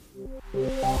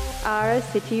Our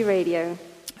City Radio.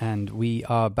 And we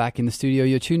are back in the studio.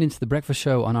 You're tuned into The Breakfast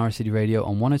Show on Our City Radio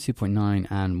on 102.9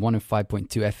 and 105.2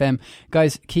 FM.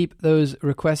 Guys, keep those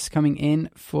requests coming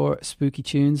in for spooky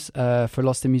tunes for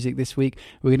Lost in Music this week.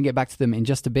 We're going to get back to them in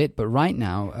just a bit. But right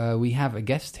now, we have a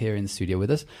guest here in the studio with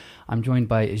us. I'm joined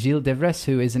by Gilles Devres,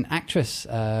 who is an actress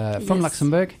from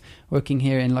Luxembourg, working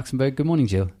here in Luxembourg. Good morning,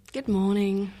 Gilles. Good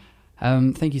morning.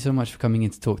 Thank you so much for coming in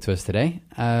to talk to us today.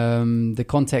 The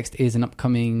context is an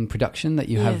upcoming production that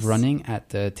you have running at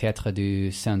the Théâtre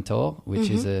du Centaure,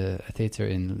 which is a theatre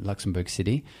in Luxembourg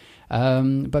City.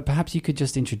 But perhaps you could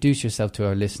just introduce yourself to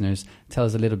our listeners. Tell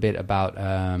us a little bit about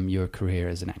your career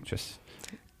as an actress.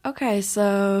 Okay,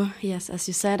 so yes, as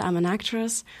you said, I'm an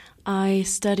actress. I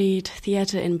studied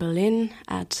theatre in Berlin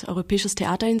at Europäisches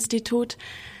Theaterinstitut,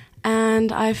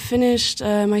 and I finished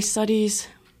my studies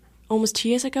almost 2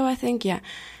 years ago, I think, yeah.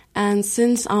 And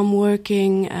since I'm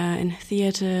working in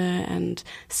theatre and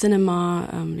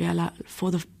cinema for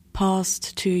the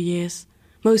past 2 years,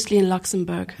 mostly in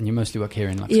Luxembourg. And you mostly work here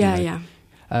in Luxembourg? Yeah.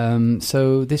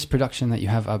 So this production that you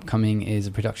have upcoming is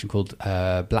a production called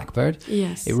Blackbird.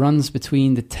 Yes. It runs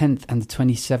between the 10th and the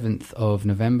 27th of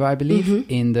November, I believe,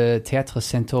 in the Théâtre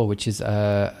Centaure, which is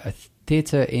a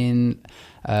theatre in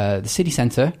the city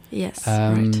centre. Yes,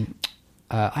 right.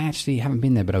 I actually haven't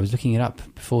been there, but I was looking it up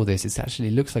before this. It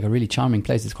actually looks like a really charming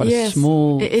place. It's quite a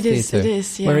small theatre. It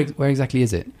is, yeah. Where exactly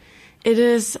is it? It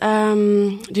is,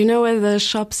 do you know where the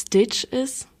shop Stitch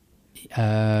is?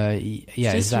 Yeah,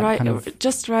 is that right, kind of...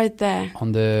 Just right there.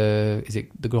 On the... Is it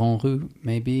the Grand Rue,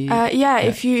 maybe?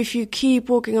 If you keep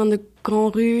walking on the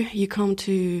Grand Rue, you come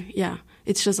to... Yeah,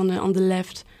 it's just on the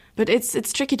left. But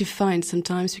it's tricky to find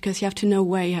sometimes because you have to know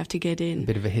where you have to get in. A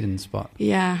bit of a hidden spot.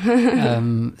 Yeah.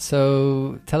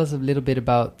 So tell us a little bit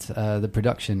about the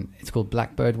production. It's called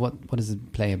Blackbird. What is the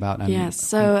play about?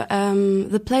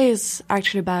 The play is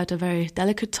actually about a very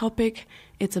delicate topic.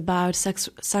 It's about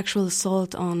sexual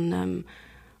assault on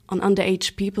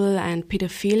underage people and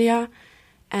pedophilia.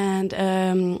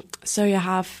 And so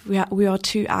we are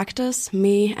two actors,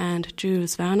 me and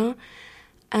Jules Werner.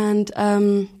 And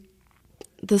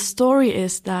the story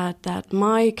is that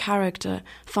my character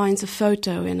finds a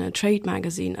photo in a trade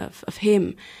magazine of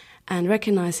him and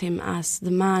recognizes him as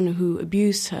the man who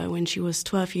abused her when she was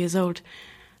 12 years old.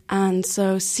 And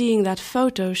so seeing that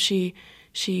photo, she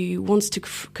wants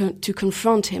to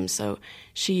confront him. So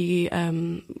she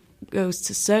goes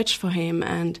to search for him,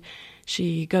 and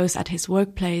she goes at his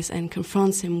workplace and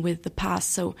confronts him with the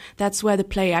past. So that's where the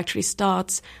play actually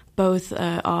starts. Both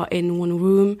are in one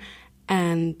room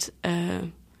and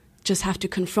just have to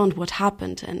confront what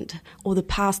happened and all the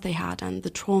past they had and the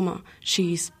trauma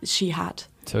she had.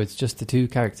 So it's just the two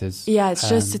characters? Yeah, it's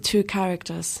just the two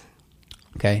characters.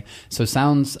 Okay, so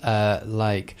sounds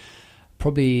like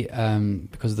probably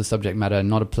because of the subject matter,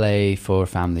 not a play for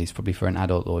families, probably for an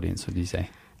adult audience. What do you say?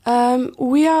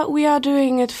 We are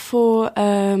doing it for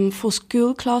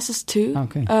school classes too.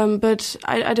 Okay. But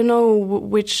I don't know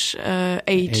which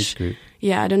age group.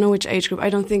 Yeah, I don't know which age group.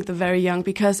 I don't think the very young,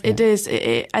 because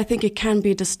I think it can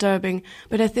be disturbing.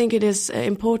 But I think it is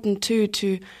important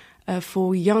too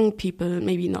for young people,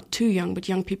 maybe not too young, but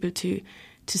young people to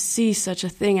see such a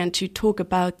thing and to talk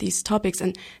about these topics.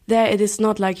 And there it is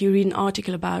not like you read an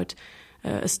article about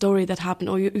a story that happened,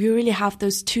 or you really have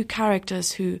those two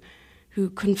characters who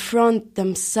confront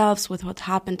themselves with what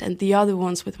happened and the other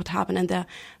ones with what happened, and they're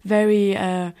very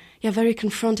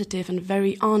confrontative and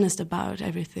very honest about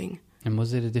everything. And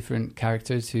was it a different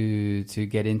character to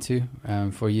get into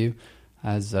for you?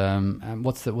 As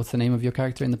what's the name of your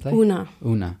character in the play?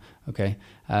 Una. Okay.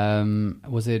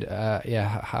 Was it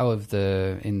how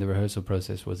in the rehearsal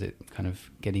process was it kind of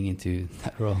getting into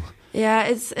that role? Yeah,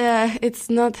 it's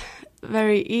not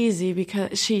very easy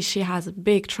because she has a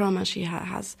big trauma. She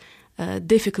has a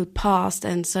difficult past,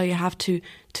 and so you have to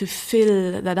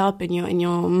fill that up in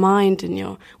your mind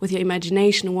and with your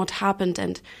imagination, what happened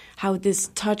and how this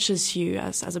touches you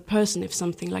as a person if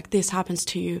something like this happens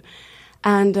to you.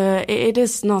 And it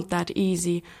is not that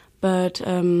easy, but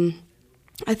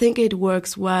I think it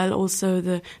works well. Also,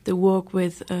 the work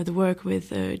with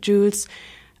Jules,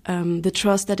 the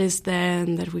trust that is there,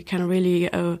 and that we can really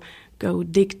go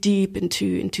dig deep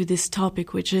into this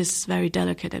topic, which is very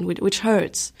delicate and which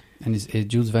hurts. And is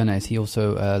Jules Werner, is he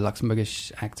also a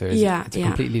Luxembourgish actor? It's a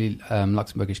completely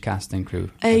Luxembourgish cast and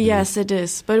crew. Yes, it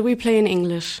is, but we play in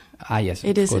English. Yes,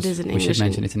 it is. It is in we English. should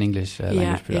mention it's an English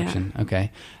language production. Yeah.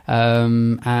 Okay,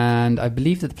 and I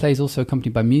believe that the play is also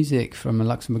accompanied by music from a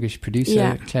Luxembourgish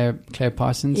producer, Claire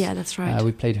Parsons. Yeah, that's right.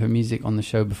 We played her music on the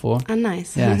show before. Oh,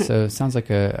 nice. Yeah, so it sounds like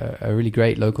a really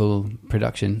great local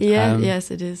production. Yeah, yes,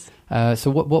 it is.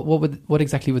 So what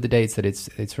exactly were the dates that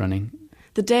it's running?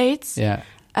 The dates? Yeah.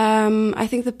 I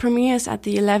think the premiere is at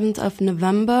the 11th of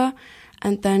November.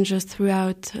 And then just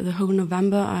throughout the whole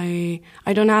November, I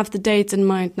don't have the dates in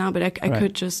mind now, but I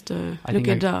could just look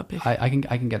it up. I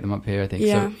can get them up here, I think.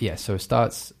 Yeah. So, yeah, so it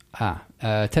starts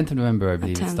 10th of November, I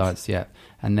believe it starts, yeah.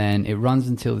 And then it runs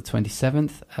until the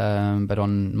 27th, but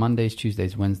on Mondays,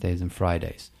 Tuesdays, Wednesdays, and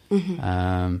Fridays.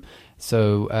 Mm-hmm.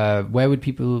 So where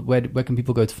can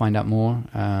people go to find out more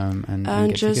and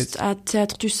get just tickets? At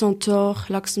Théâtre du Centaure,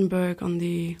 Luxembourg, on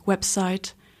the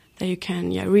website. There you can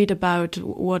read about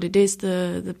what it is,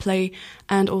 the play,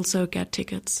 and also get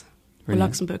tickets.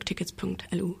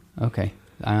 luxembourgtickets.lu. Okay.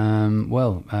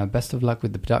 Well, best of luck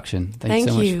with the production. Thank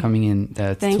you so much for coming in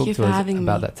to talk to us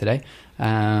about that today.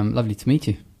 Lovely to meet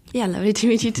you. Yeah, lovely to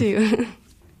meet you too.